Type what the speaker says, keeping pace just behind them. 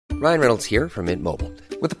Ryan Reynolds here from Mint Mobile.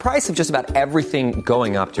 With the price of just about everything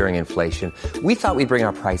going up during inflation, we thought we'd bring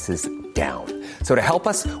our prices down. So to help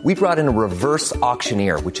us, we brought in a reverse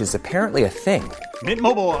auctioneer, which is apparently a thing. Mint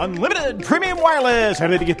Mobile Unlimited Premium Wireless. How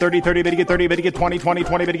to get 30, 30, how to get 30, how to get 20, 20,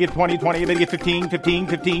 20, how to get 20, 20, how to get 15, 15,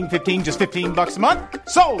 15, 15, just $15 a month?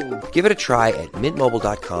 Sold! Give it a try at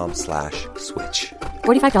mintmobile.com/switch.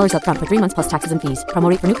 $45 up front for 3 months plus taxes and fees.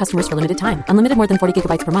 Promo rate for new customers for limited time. Unlimited more than 40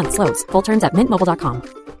 gigabytes per month. Slows full terms at mintmobile.com.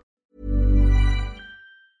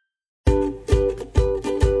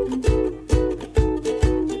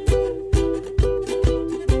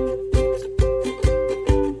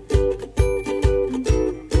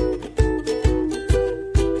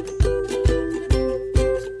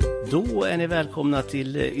 Då är ni välkomna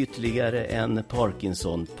till ytterligare en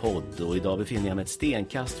Parkinson-podd och idag befinner jag mig ett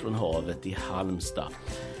stenkast från havet i Halmstad.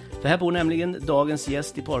 För här bor nämligen dagens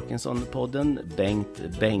gäst i Parkinson-podden, Bengt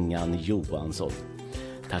Bengan Johansson.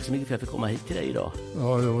 Tack så mycket för att jag fick komma hit till dig idag.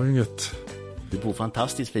 Ja, det var inget. Du bor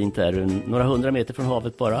fantastiskt fint där, några 100 meter från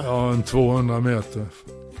havet bara. Ja, 200 meter.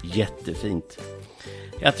 Jättefint.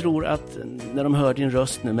 Jag tror att när de hör din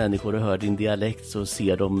röst nu, människor, och hör din dialekt, så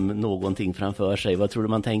ser de någonting framför sig. Vad tror du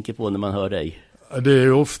man tänker på när man hör dig? Det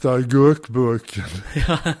är ofta gurkburken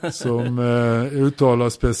som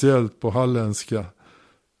uttalas speciellt på halländska.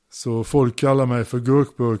 Så folk kallar mig för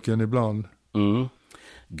gurkburken ibland. Mm.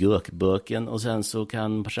 Gurkburken, och sen så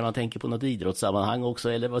kanske man tänker på något idrottssammanhang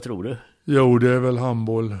också, eller vad tror du? Jo, det är väl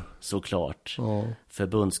handboll. Såklart. Ja.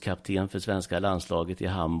 Förbundskapten för svenska landslaget i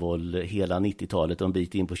handboll hela 90-talet och en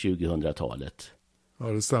bit in på 2000-talet. Ja,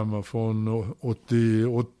 det stämmer. Från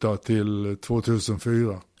 88 till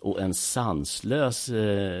 2004. Och en sanslös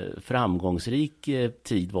framgångsrik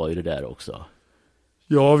tid var ju det där också.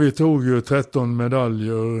 Ja, vi tog ju 13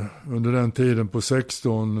 medaljer under den tiden på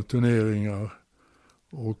 16 turneringar.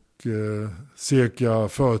 Och cirka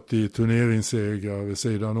 40 turneringssegrar vid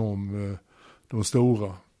sidan om de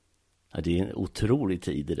stora. Ja, det är en otrolig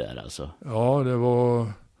tid det där alltså. Ja, det var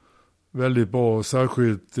väldigt bra,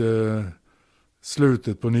 särskilt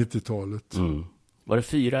slutet på 90-talet. Mm. Var det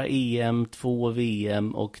 4 EM, 2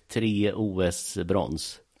 VM och 3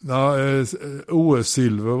 OS-brons? Nej,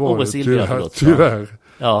 OS-silver var det förlåt, tyvärr.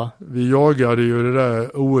 Ja. Vi jagade ju det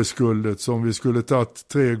där OS-guldet som vi skulle tagit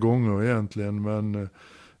 3 gånger egentligen, men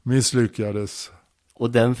misslyckades.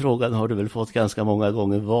 Och den frågan har du väl fått ganska många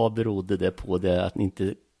gånger. Vad berodde det på det att ni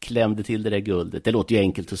inte klämde till det där guldet? Det låter ju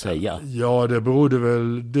enkelt att säga. Ja, det berodde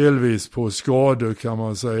väl delvis på skador kan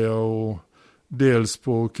man säga, och dels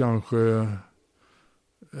på kanske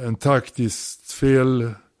en taktiskt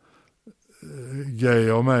fel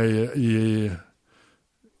grej av mig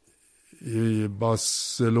i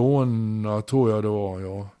Barcelona, tror jag det var,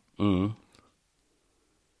 ja. Mm.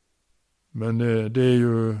 Men det är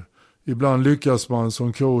ju, ibland lyckas man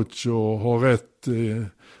som coach och ha rätt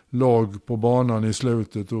lag på banan i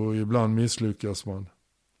slutet, och ibland misslyckas man.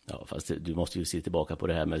 Ja, fast du måste ju se tillbaka på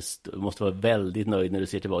det här med, du måste vara väldigt nöjd när du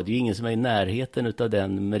ser tillbaka. Det är ju ingen som är i närheten av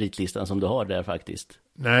den meritlistan som du har där faktiskt.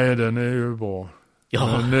 Nej, den är ju bra.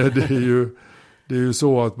 Ja. Men det är ju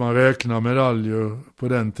så att man räknar medaljer på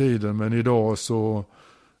den tiden, men idag så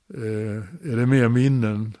är det mer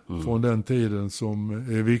minnen från den tiden som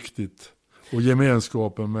är viktigt. Och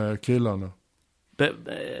gemenskapen med killarna.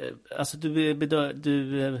 Alltså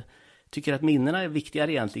du tycker att minnena är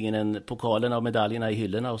viktigare egentligen än pokalerna och medaljerna i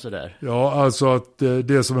hyllorna och sådär? Ja, alltså att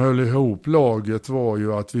det som höll ihop laget var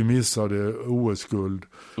ju att vi missade OS-guld.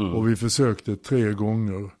 Och vi försökte 3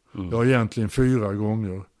 gånger. Ja, egentligen 4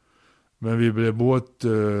 gånger. Men vi blev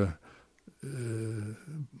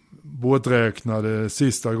båträknade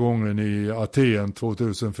sista gången i Aten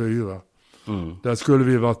 2004. Där skulle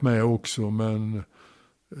vi varit med också, men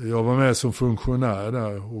jag var med som funktionär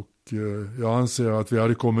där, och jag anser att vi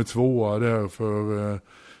hade kommit 2:a där, för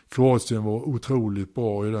Kroatien var otroligt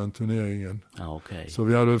bra i den turneringen. Ja, okay. Så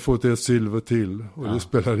vi hade fått ett silver till, och det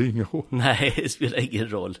spelade ingen roll. Nej, det spelar ingen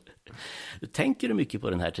roll. Tänker du mycket på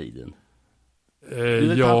den här tiden? Du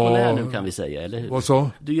är pensionär nu kan vi säga, eller hur? Vad så?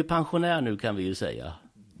 Du är pensionär nu kan vi ju säga.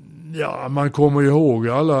 Ja, man kommer ihåg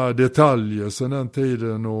alla detaljer sedan den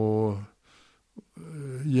tiden, och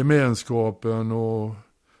gemenskapen och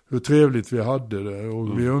hur trevligt vi hade det.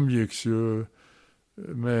 Och vi umgicks ju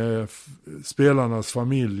med spelarnas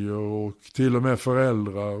familjer och till och med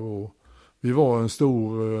föräldrar. Och vi var en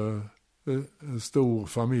stor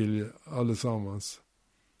familj allesammans.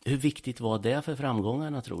 Hur viktigt var det för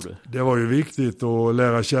framgångarna, tror du? Det var ju viktigt att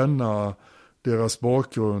lära känna deras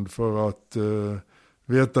bakgrund för att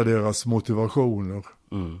veta deras motivationer.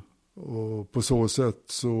 Och på så sätt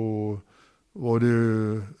så var det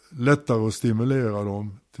ju lättare att stimulera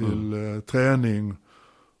dem till träning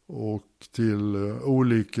och till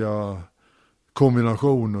olika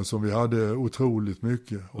kombinationer som vi hade otroligt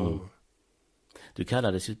mycket av. De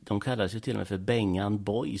kallades ju till och med för Bengan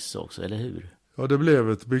Boys också, eller hur? Ja, det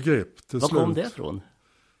blev ett begrepp till slut. Var kom det ifrån?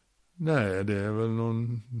 Nej, det är väl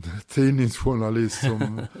någon tidningsjournalist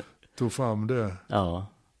som tog fram det. Ja.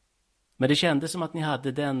 Men det kändes som att ni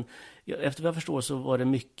hade den, efter vad jag förstår så var det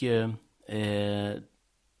mycket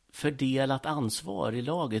fördelat ansvar i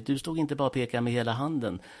laget. Du stod inte bara och pekade med hela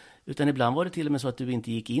handen, utan ibland var det till och med så att du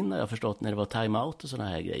inte gick in, när jag förstått, när det var timeout och såna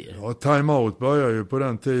här grejer. Ja, timeout började ju på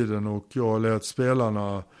den tiden och jag lät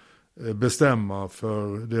spelarna bestämma,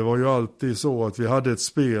 för det var ju alltid så att vi hade ett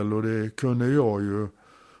spel och det kunde jag ju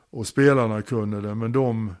och spelarna kunde det, men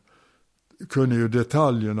de kunde ju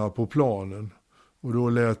detaljerna på planen och då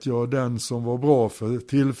lät jag den som var bra för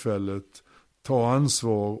tillfället ta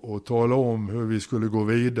ansvar och tala om hur vi skulle gå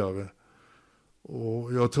vidare.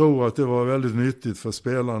 Och jag tror att det var väldigt nyttigt för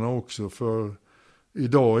spelarna också, för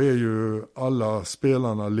idag är ju alla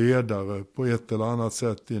spelarna ledare på ett eller annat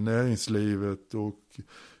sätt i näringslivet och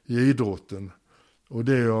i idrotten. Och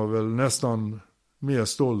det är jag väl nästan mer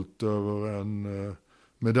stolt över än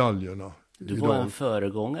medaljerna. Du var en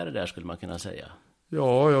föregångare där, skulle man kunna säga.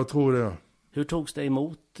 Ja, jag tror det. Hur togs det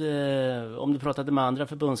emot, om du pratade med andra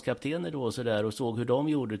förbundskaptener då och sådär och såg hur de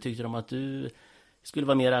gjorde? Tyckte de att du skulle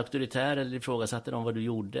vara mer auktoritär eller ifrågasatte de vad du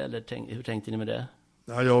gjorde? Eller hur tänkte ni med det?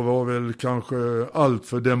 Nej, jag var väl kanske allt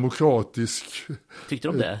för demokratisk. Tyckte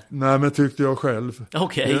de det? Nej, men tyckte jag själv.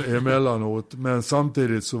 Okej. Emellanåt. Men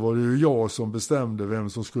samtidigt så var det ju jag som bestämde vem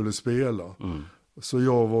som skulle spela. Så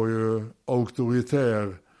jag var ju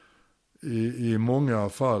auktoritär i många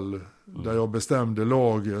fall. Där jag bestämde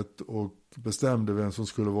laget och bestämde vem som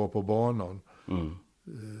skulle vara på banan.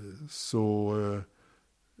 Så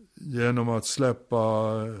genom att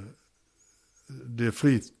släppa det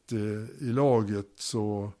fritt i laget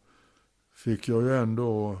så fick jag ju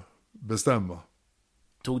ändå bestämma.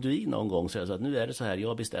 Tog du i någon gång så att nu är det så här,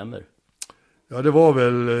 jag bestämmer? Ja, det var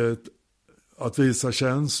väl att visa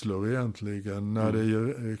känslor egentligen när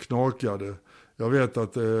det knakade. Jag vet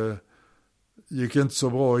att det gick inte så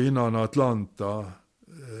bra innan Atlanta,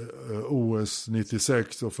 OS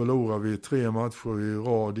 96, och förlorade vi 3 matcher i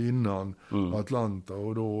rad innan Atlanta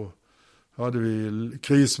och då hade vi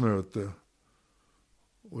krismöte.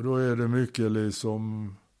 Och då är det mycket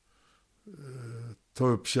liksom ta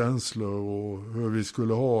upp känslor och hur vi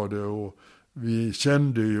skulle ha det, och vi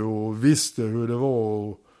kände ju och visste hur det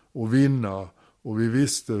var att vinna och vi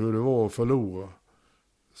visste hur det var att förlora.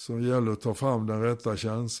 Så det gäller att ta fram den rätta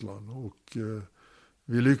känslan och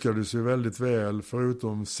vi lyckades ju väldigt väl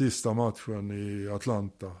förutom sista matchen i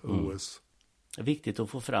Atlanta, OS. Det är viktigt att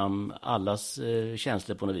få fram allas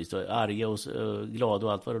känslor på något vis. Arga och glada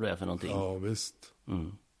och allt vad det är för någonting. Ja, visst.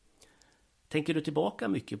 Tänker du tillbaka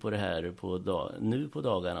mycket på det här nu på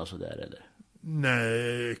dagarna och sådär eller?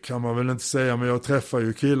 Nej, kan man väl inte säga, men jag träffar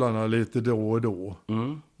ju killarna lite då och då.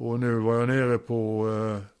 Och nu var jag nere på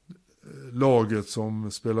laget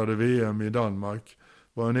som spelade VM i Danmark.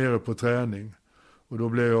 Var jag nere på träning. Och då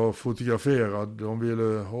blev jag fotograferad. De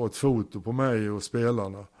ville ha ett foto på mig och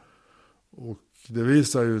spelarna. Och det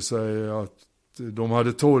visar ju sig att de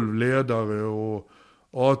hade 12 ledare och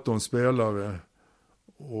 18 spelare.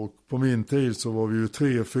 Och på min tid så var vi ju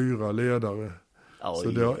 3-4 ledare.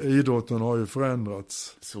 Oj. Så idrotten har ju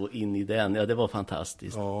förändrats. Så in i den, ja det var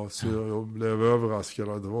fantastiskt. Ja, så jag blev överraskad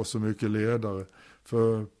att det var så mycket ledare.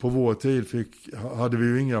 För på vår tid hade vi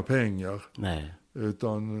ju inga pengar. Nej.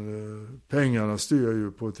 Utan pengarna styr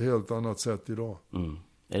ju på ett helt annat sätt idag.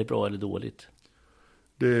 Är det bra eller dåligt?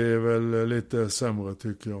 Det är väl lite sämre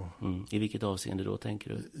tycker jag. I vilket avseende då tänker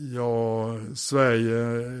du? Ja, Sverige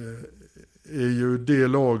är ju det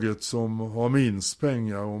laget som har minst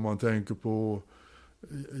pengar om man tänker på,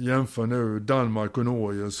 jämför nu Danmark och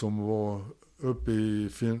Norge som var uppe i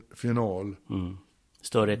final.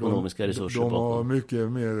 Större ekonomiska resurser de bakom. har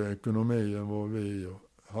mycket mer ekonomi än vad vi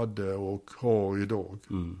hade och har idag.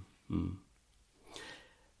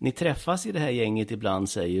 Ni träffas i det här gänget ibland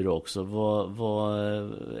säger du också. Vad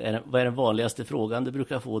är den vanligaste frågan du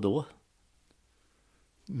brukar få då?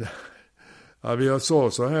 Ja, vi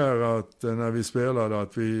sa så här att när vi spelade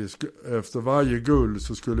att vi efter varje guld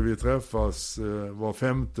så skulle vi träffas var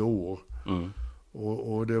 5:e år.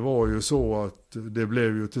 Och det var ju så att det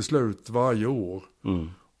blev ju till slut varje år.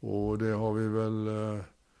 Och det har vi väl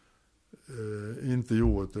inte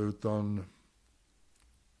gjort, utan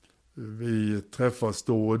vi träffas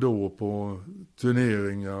då och då på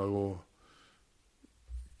turneringar och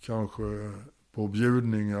kanske på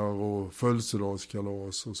bjudningar och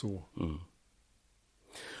födelsedagskalas och så.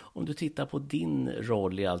 Om du tittar på din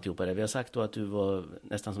roll i alltihopa det. Vi har sagt då att du var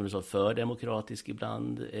nästan som du sa för demokratisk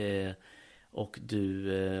ibland. Och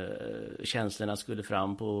känslorna skulle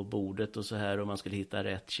fram på bordet och så här. Och man skulle hitta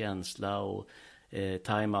rätt känsla. Och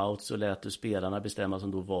time-out så lät du spelarna bestämma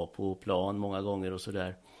som då var på plan många gånger och så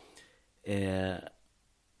där.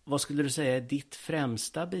 Vad skulle du säga är ditt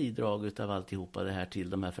främsta bidrag utav alltihopa det här till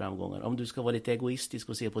de här framgångarna? Om du ska vara lite egoistisk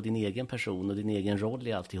och se på din egen person och din egen roll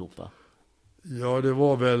i alltihopa. Ja, det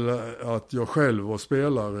var väl att jag själv var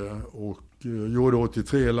spelare och gjorde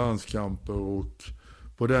 83 landskamper, och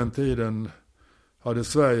på den tiden hade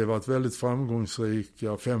Sverige varit väldigt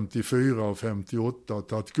framgångsrika 54 och 58 och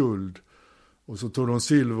tagit guld. Och så tog de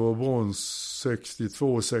silver och brons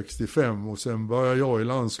 62 och 65 och sen började jag i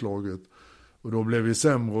landslaget. Och då blev vi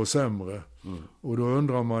sämre och sämre. Och då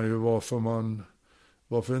undrar man ju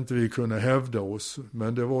varför inte vi kunde hävda oss.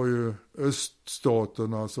 Men det var ju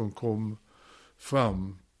öststaterna som kom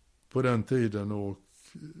fram på den tiden. Och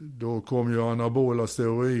då kom ju anabola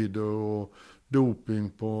steroider och doping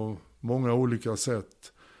på många olika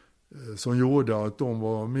sätt. Som gjorde att de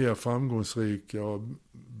var mer framgångsrika och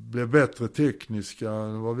blev bättre tekniska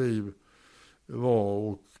än vad vi var.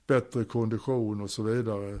 Och bättre kondition och så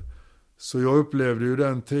vidare. Så jag upplevde ju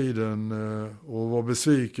den tiden och var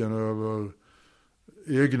besviken över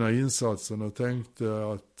egna insatser och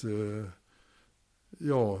tänkte att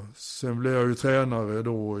sen blev jag ju tränare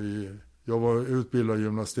då jag var utbildad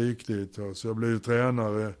gymnastikdirektör, så jag blev ju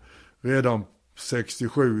tränare redan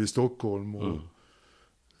 67 i Stockholm och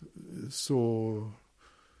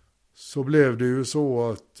så blev det ju så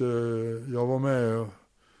att jag var med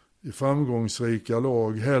i framgångsrika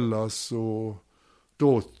lag, Hellas och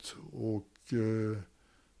Dott, och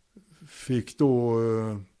fick då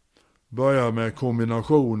börja med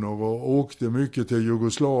kombinationer och åkte mycket till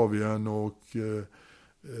Jugoslavien och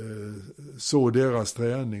så deras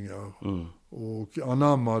träningar och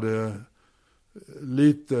anammade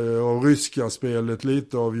lite av ryska spelet,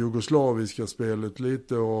 lite av jugoslaviska spelet,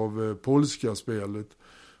 lite av polska spelet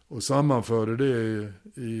och sammanförde det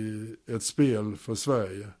i ett spel för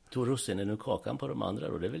Sverige. Tog russinen ur kakan på de andra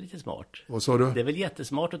då, det är väl lite smart? Vad sa du? Det är väl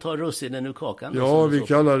jättesmart att ta russinen ur kakan? Ja, vi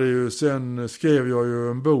kallade det ju, sen skrev jag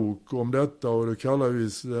ju en bok om detta och det kallade vi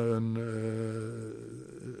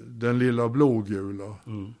den lilla blågula.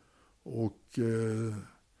 Och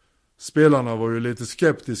spelarna var ju lite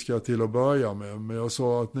skeptiska till att börja med, men jag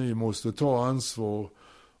sa att ni måste ta ansvar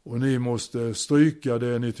och ni måste stryka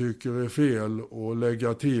det ni tycker är fel och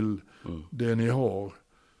lägga till det ni har.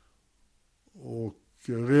 Och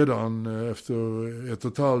redan efter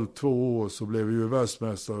 1,5-2 år så blev vi ju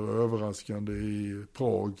världsmästare överraskande i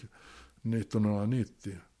Prag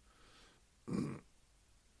 1990.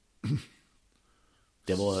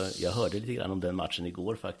 Jag hörde lite grann om den matchen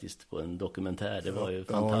igår faktiskt på en dokumentär. Det var ju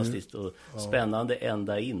fantastiskt och spännande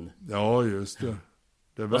ända in. Ja, just det.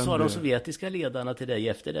 Vad sa de sovjetiska ledarna till dig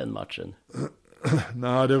efter den matchen?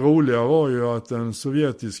 Nej, det roliga var ju att den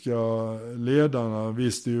sovjetiska ledarna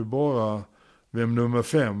visste ju bara vem nummer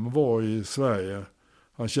 5 var i Sverige.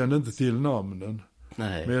 Han kände inte till namnen.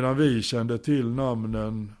 Nej. Medan vi kände till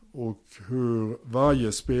namnen och hur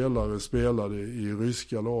varje spelare spelade i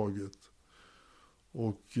ryska laget.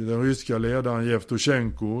 Och den ryska ledaren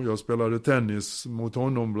Jevtushenko, jag spelade tennis mot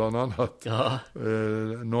honom bland annat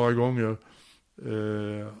några gånger.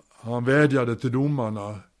 Han vädjade till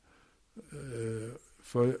domarna.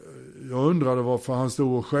 För jag undrade varför han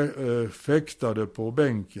stod och fäktade på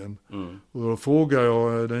bänken. Och då frågade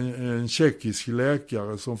jag en tjeckisk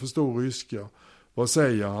läkare som förstår ryska. Vad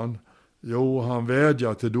säger han? Jo, han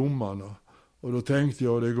vädjar till domarna. Och då tänkte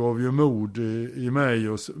jag, det gav ju mod i mig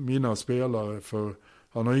och mina spelare, för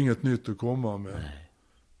han har inget nytt att komma med. Nej.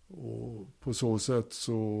 Och på så sätt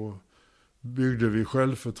så byggde vi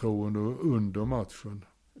självförtroende under matchen.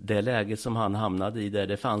 Det läget som han hamnade i där,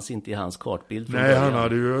 det fanns inte i hans kartbild från Nej, början. Han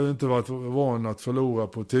hade ju inte varit van att förlora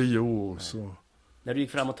på 10 år. Så. När du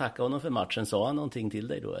gick fram och tackade honom för matchen, sa han någonting till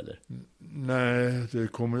dig då eller? Nej, det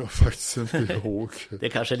kommer jag faktiskt inte ihåg. Det är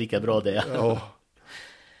kanske lika bra det. Ja.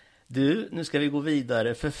 Du, nu ska vi gå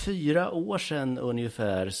vidare. För 4 år sedan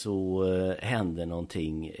ungefär så hände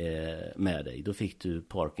någonting med dig. Då fick du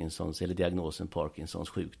Parkinsons, eller diagnosen Parkinsons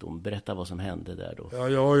sjukdom. Berätta vad som hände där då. Ja,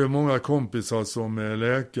 jag har ju många kompisar som är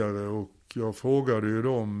läkare och jag frågade ju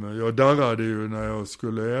dem. Jag darrade ju när jag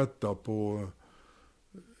skulle äta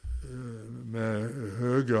med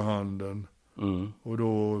högerhanden. Och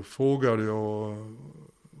då frågade jag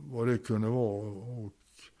vad det kunde vara. Och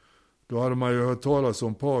då hade man ju hört talas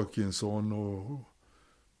om Parkinson,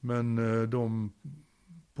 men de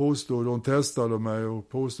testade mig och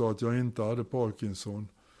påstod att jag inte hade Parkinson.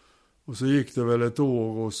 Och så gick det väl ett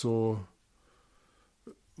år och så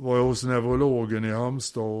var jag hos neurologen i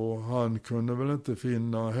Halmstad och han kunde väl inte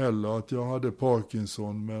finna heller att jag hade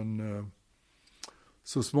Parkinson, men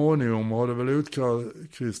så småningom har det väl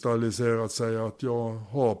utkristalliserat sig att jag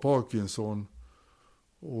har Parkinson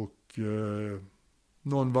och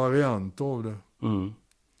någon variant av det. Mm.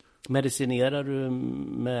 Medicinerar du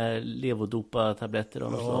med levodopa-tabletter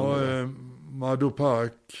av något slag? Ja,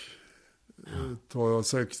 Madopac tar jag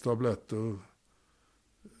 6 tabletter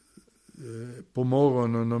på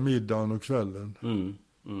morgonen och middagen och kvällen.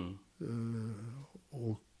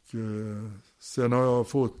 Och sen har jag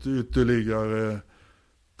fått ytterligare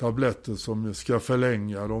tabletter som ska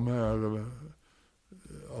förlänga de här,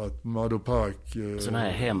 att Madopac. Sådana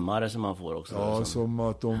här hämmare som man får också. Ja, som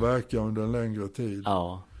att de verkar under en längre tid.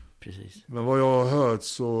 Ja, precis. Men vad jag har hört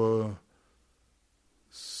så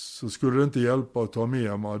skulle det inte hjälpa att ta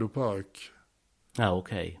med Madopac. Ja,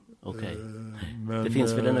 okej. Det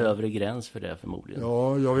finns väl en övre gräns för det förmodligen.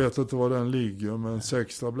 Ja, jag vet inte var den ligger, men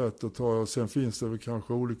 6 tabletter tar jag. Sen finns det väl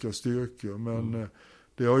kanske olika styrkor, men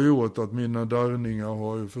det har gjort att mina darrningar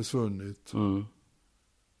har ju försvunnit.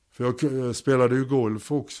 För jag spelade ju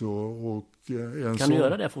golf också. Och kan du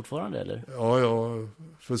göra det fortfarande eller? Ja, jag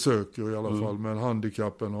försöker i alla fall, men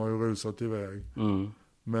handikappen har ju rusat iväg.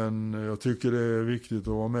 Men jag tycker det är viktigt att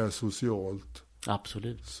vara med socialt.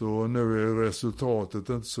 Absolut. Så nu är resultatet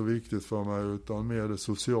inte så viktigt för mig, utan mer det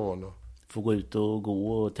sociala. Få gå ut och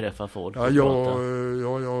gå och träffa folk. Ja,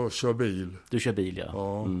 jag kör bil. Du kör bil, ja.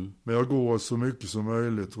 Ja, men jag går så mycket som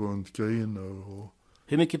möjligt runt griner. Och...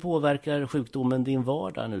 Hur mycket påverkar sjukdomen din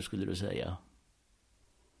vardag nu, skulle du säga?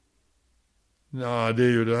 Ja, det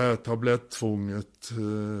är ju det här tablettvånget.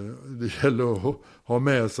 Det gäller att ha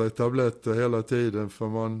med sig tabletter hela tiden, för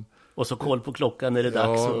man... Och så koll på klockan när det är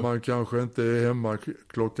dags. Ja, man kanske inte är hemma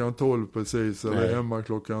klockan 12 precis, eller hemma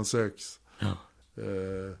klockan 6. Ja.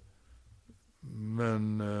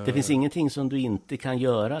 Men... Det finns ingenting som du inte kan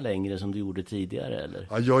göra längre som du gjorde tidigare, eller?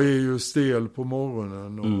 Ja, jag är ju stel på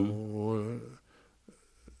morgonen och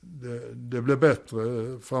det blir bättre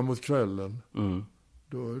framåt kvällen.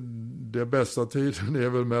 Det bästa tiden är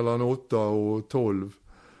väl mellan 8 och 12.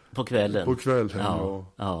 På kvällen? På kvällen,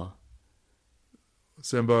 ja.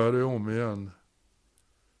 Sen börjar det om igen.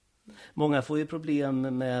 Många får ju problem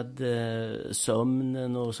med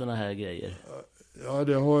sömnen och såna här grejer. Ja,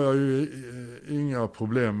 det har jag ju inga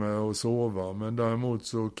problem med att sova. Men däremot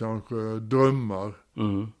så kanske drömmar.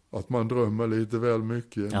 Att man drömmer lite väl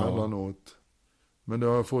mycket emellanåt. Men det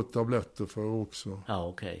har jag fått tabletter för också. Ja,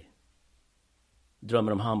 okej.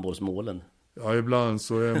 Drömmer om handbollsmålen? Ja, ibland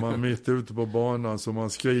så är man mitt ute på banan så man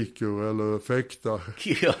skriker eller fäktar.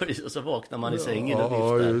 Ja, och så vaknar man i sängen och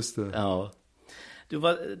viftar. Ja, just det. Ja.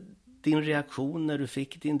 Din reaktion när du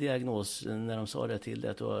fick din diagnos, när de sa det till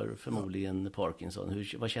dig att du har förmodligen Parkinson,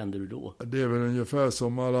 vad kände du då? Det är väl ungefär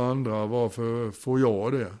som alla andra, varför får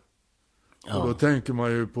jag det? Ja. Och då tänker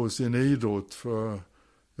man ju på sin idrott, för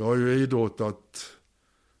jag har ju idrottat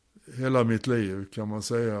hela mitt liv kan man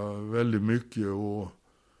säga, väldigt mycket och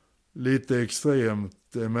lite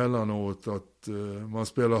extremt emellanåt att man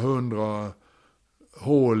spelar 100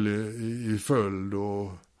 hål i följd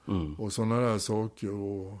och sådana där saker.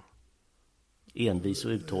 Och, envis och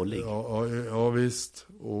uthållig. Ja, visst.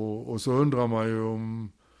 Och så undrar man ju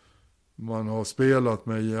om man har spelat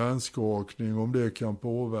med hjärnskakning, om det kan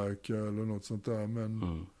påverka eller något sånt där.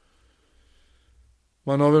 Men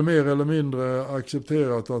man har väl mer eller mindre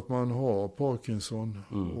accepterat att man har Parkinson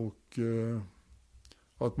och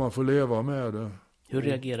att man får leva med det. Hur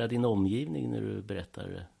reagerar din omgivning när du berättar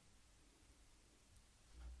det?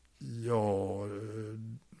 Ja...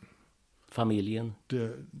 Familjen?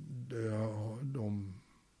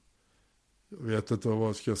 Jag vet inte vad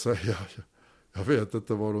jag ska säga. Jag vet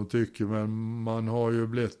inte vad de tycker, men man har ju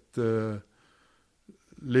blivit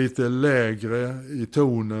lite lägre i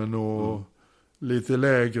tonen och lite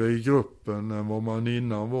lägre i gruppen än vad man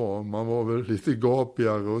innan var. Man var väl lite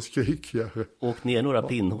gapigare och skrikigare. Och ner några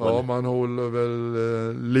pinnhål. Ja, man håller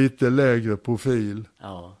väl lite lägre profil.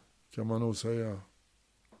 Ja. Kan man nog säga.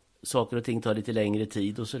 Saker och ting tar lite längre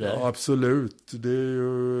tid och sådär. Ja, absolut. Det är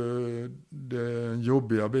ju den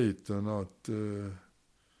jobbiga biten att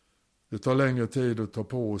det tar längre tid att ta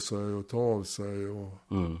på sig och ta av sig.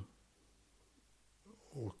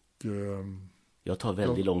 Jag tar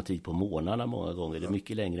väldigt lång tid på morgnarna många gånger. Det är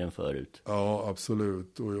mycket längre än förut. Ja,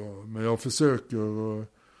 absolut. Men jag försöker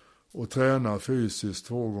att träna fysiskt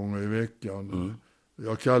 2 gånger i veckan.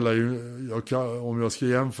 Jag kallar om jag ska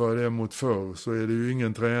jämföra det mot förr så är det ju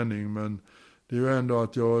ingen träning, men det är ju ändå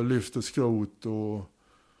att jag lyfter skrot och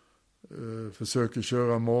försöker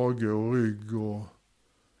köra mage och rygg och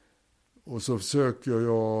Och så försöker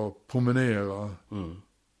jag promenera. Men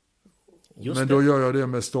Det. då gör jag det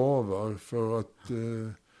med stavar för att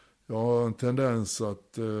jag har en tendens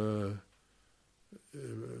att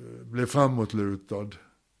bli framåtlutad.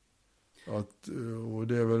 Och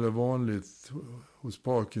det är väl vanligt hos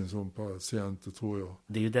Parkinson-patienter, tror jag.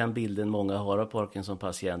 Det är ju den bilden många har av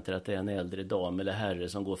Parkinson-patienter, att det är en äldre dam eller herre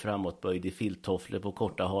som går framåtböjd i filttofflor på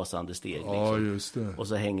korta hasande steg. Liksom. Ja, just det. Och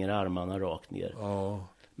så hänger armarna rakt ner. Ja.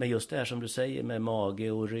 Men just det här som du säger med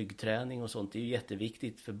mage och ryggträning och sånt, det är ju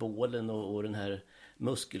jätteviktigt för bålen och den här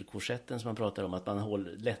muskelkorsetten som man pratar om, att man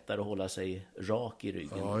lättare att hålla sig rak i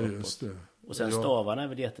ryggen. Ja, just det. Och sen stavarna är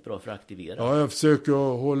väl jättebra för att aktivera. Ja, jag försöker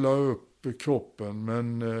hålla upp kroppen,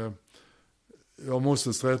 men jag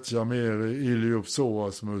måste stretcha mer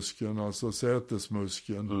iliopsoasmuskeln, alltså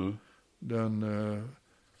sätesmuskeln. Den är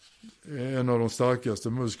en av de starkaste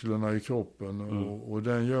musklerna i kroppen och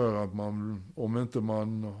den gör att man, om inte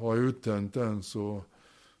man har uttänt den, så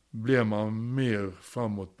blir man mer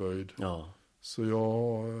framåtböjd. Ja. Så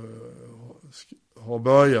jag har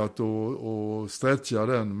börjat att stretcha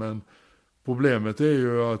den, men problemet är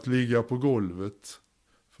ju att ligga på golvet.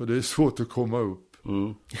 För det är svårt att komma upp.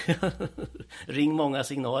 Ring många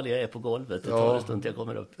signaler, jag är på golvet. Det tar en stund till jag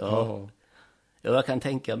kommer upp. Ja, jag kan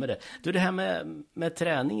tänka mig det. Du, det här med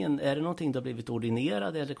träningen, är det någonting du har blivit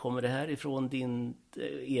ordinerad, eller kommer det här ifrån din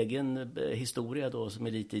egen historia då som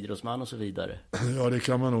elitidrottsman och så vidare? Ja, det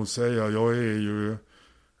kan man nog säga. Jag är ju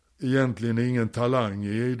egentligen ingen talang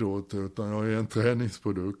i idrott, utan jag är en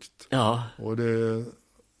träningsprodukt. Ja. Och det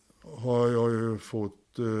har jag ju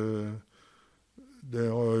fått det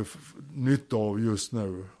har jag nytta av just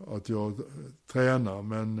nu, att jag tränar,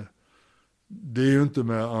 men det är ju inte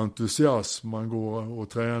med entusiasm man går och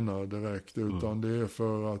tränar direkt, utan det är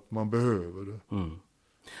för att man behöver det.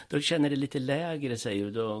 Du känner det lite lägre, säger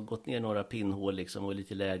du. Du har gått ner några pinnhål liksom, och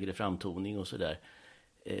lite lägre framtoning och sådär.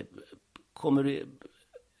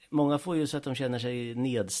 Många får ju så att de känner sig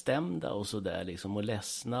nedstämda och sådär liksom, och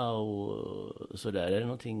ledsna och sådär. Är det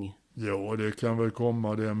någonting? Ja, det kan väl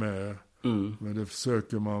komma det med. Men det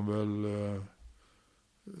försöker man väl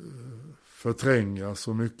förtränga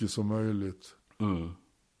så mycket som möjligt.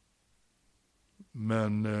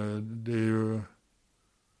 Men det är ju,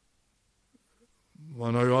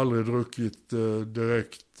 man har ju aldrig druckit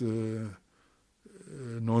direkt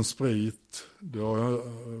någon sprit. Det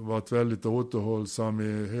har varit väldigt återhållsam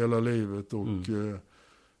i hela livet, och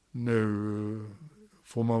nu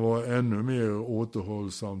får man vara ännu mer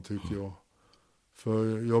återhållsam, tycker jag.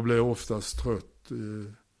 För jag blir oftast trött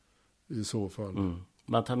i så fall.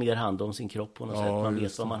 Man tar mer hand om sin kropp på något sätt. Man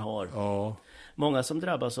vet vad man har. Ja. Många som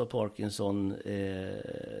drabbas av Parkinson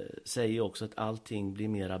säger också att allting blir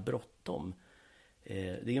mera bråttom.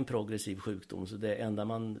 Det är en progressiv sjukdom, så det enda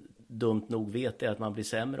man dumt nog vet är att man blir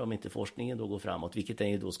sämre om inte forskningen då går framåt, vilket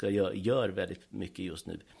den ju då gör väldigt mycket just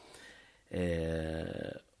nu.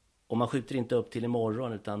 Och man skjuter inte upp till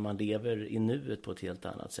imorgon, utan man lever i nuet på ett helt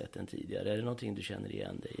annat sätt än tidigare. Är det någonting du känner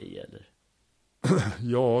igen dig i, eller?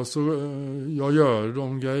 Ja, så jag gör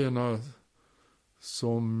de grejerna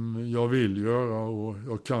som jag vill göra, och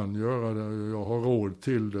jag kan göra det. Jag har råd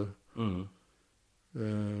till det.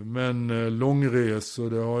 Men långresor,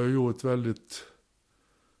 det har jag gjort väldigt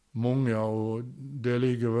många, och det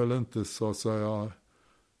ligger väl inte så att säga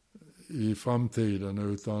i framtiden,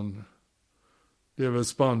 utan det är väl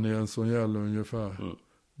Spanien som gäller ungefär.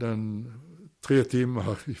 3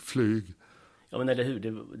 timmar i flyg. Ja, men eller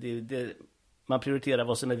hur? Man prioriterar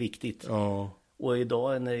vad som är viktigt. Ja. Och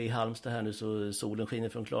idag när i Halmstad här nu, så solen skiner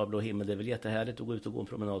från klarblå himmel. Det är väl jättehärligt att gå ut och gå en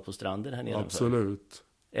promenad på stranden här nere. Absolut.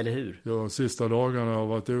 Eller hur? Ja, sista dagarna har jag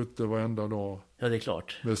varit ute varenda dag. Ja, det är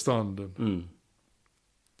klart. Med stranden.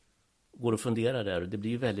 Går och fundera där. Det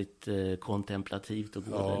blir ju väldigt kontemplativt att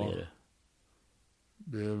gå där nere.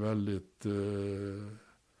 Det är väldigt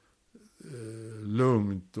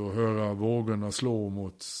lugnt att höra vågorna slå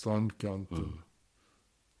mot strandkanten.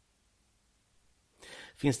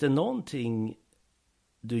 Finns det någonting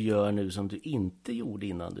du gör nu som du inte gjorde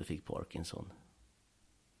innan du fick Parkinson?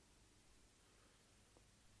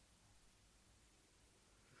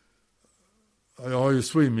 Jag har ju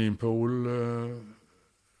swimmingpool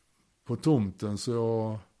på tomten, så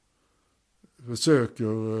jag försöker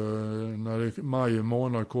när maj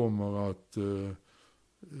månad kommer att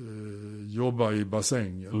jobba i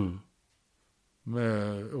bassängen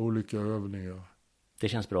med olika övningar. Det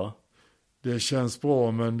känns bra? Det känns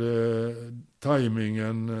bra, men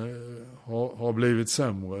tajmingen har blivit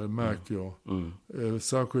sämre, märker jag.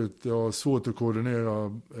 Särskilt jag har svårt att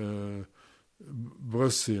koordinera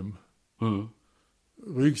bröstsim.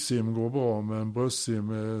 Ryggsim går bra, men bröstsim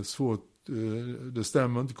är svårt det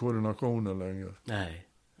stämmer inte koordinationen längre. Nej.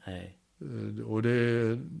 Och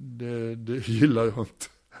det gillar jag inte.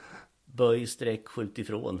 Böj, sträck, skjut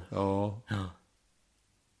ifrån. Ja.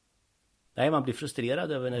 Nej, man blir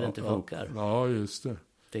frustrerad över när det inte funkar. Ja, just det.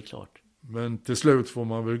 Det är klart. Men till slut får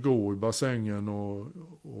man väl gå i bassängen och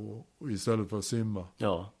istället för att simma.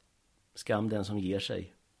 Ja, skam den som ger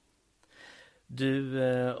sig. Du,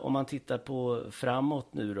 om man tittar på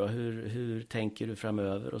framåt nu då, hur tänker du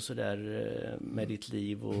framöver och sådär med ditt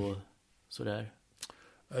liv och sådär?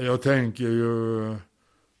 Jag tänker ju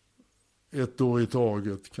ett år i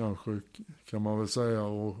taget kanske, kan man väl säga.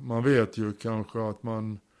 Och man vet ju kanske att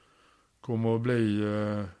man kommer att bli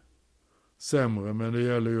sämre, men det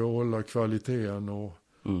gäller ju att hålla kvaliteten och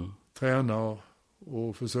träna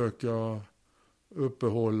och försöka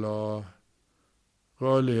uppehålla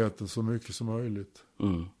rörligheten så mycket som möjligt.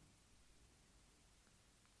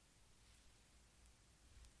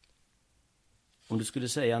 Om du skulle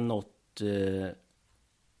säga något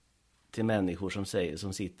till människor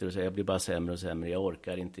som sitter och säger jag blir bara sämre och sämre, jag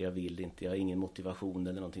orkar inte, jag vill inte, jag har ingen motivation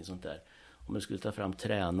eller någonting sånt där. Om du skulle ta fram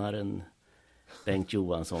tränaren Bengt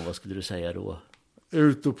Johansson, vad skulle du säga då?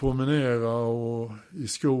 Ut och promenera och i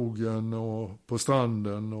skogen och på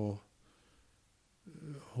stranden och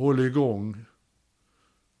håll igång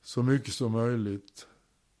så mycket som möjligt.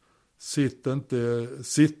 Sitta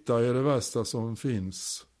är det värsta som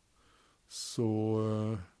finns. Så,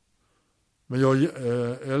 men jag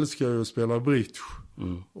älskar ju att spela bridge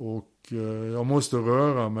och jag måste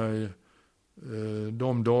röra mig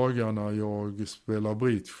de dagarna jag spelar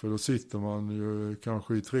bridge, för då sitter man ju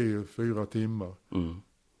kanske i 3-4 timmar.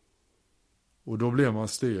 Och då blir man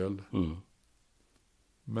stel.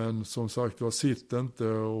 Men som sagt, jag sitter inte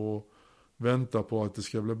och väntar på att det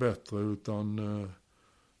ska bli bättre, utan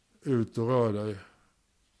ut och rör dig.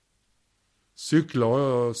 Cykla har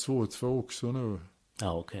jag svårt för också nu.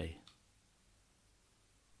 Ja, okej.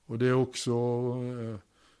 Och det är också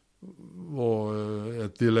var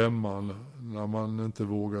ett dilemma när man inte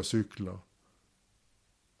vågar cykla.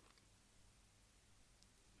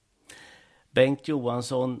 Bengt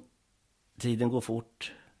Johansson, tiden går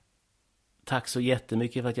fort. Tack så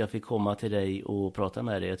jättemycket för att jag fick komma till dig och prata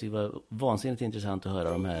med dig. Jag tycker det var vansinnigt intressant att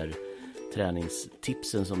höra de här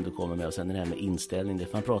träningstipsen som du kommer med, och sen det här med inställning.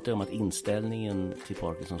 För man pratar ju om att inställningen till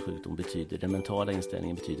Parkinsons sjukdom den mentala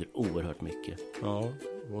inställningen betyder oerhört mycket. Ja,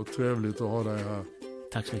 det var trevligt att ha dig här.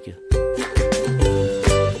 Tack så mycket.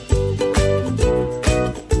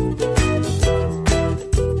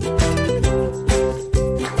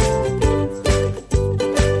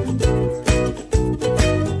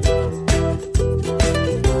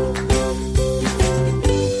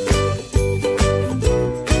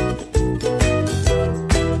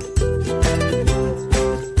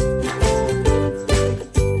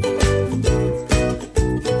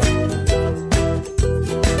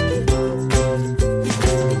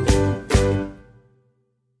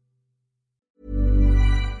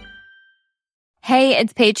 Hey,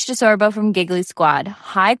 it's Paige DeSorbo from Giggly Squad.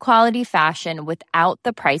 High quality fashion without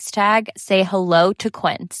the price tag. Say hello to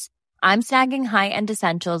Quince. I'm snagging high-end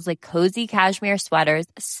essentials like cozy cashmere sweaters,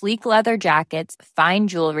 sleek leather jackets, fine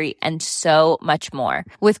jewelry, and so much more.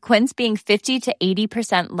 With Quince being 50 to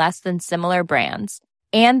 80% less than similar brands.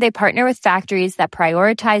 And they partner with factories that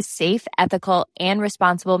prioritize safe, ethical, and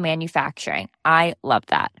responsible manufacturing. I love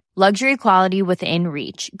that. Luxury quality within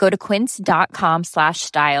reach. Go to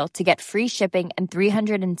quince.com/style to get free shipping and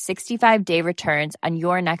 365-day returns on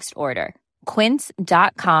your next order.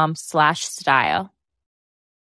 Quince.com/style.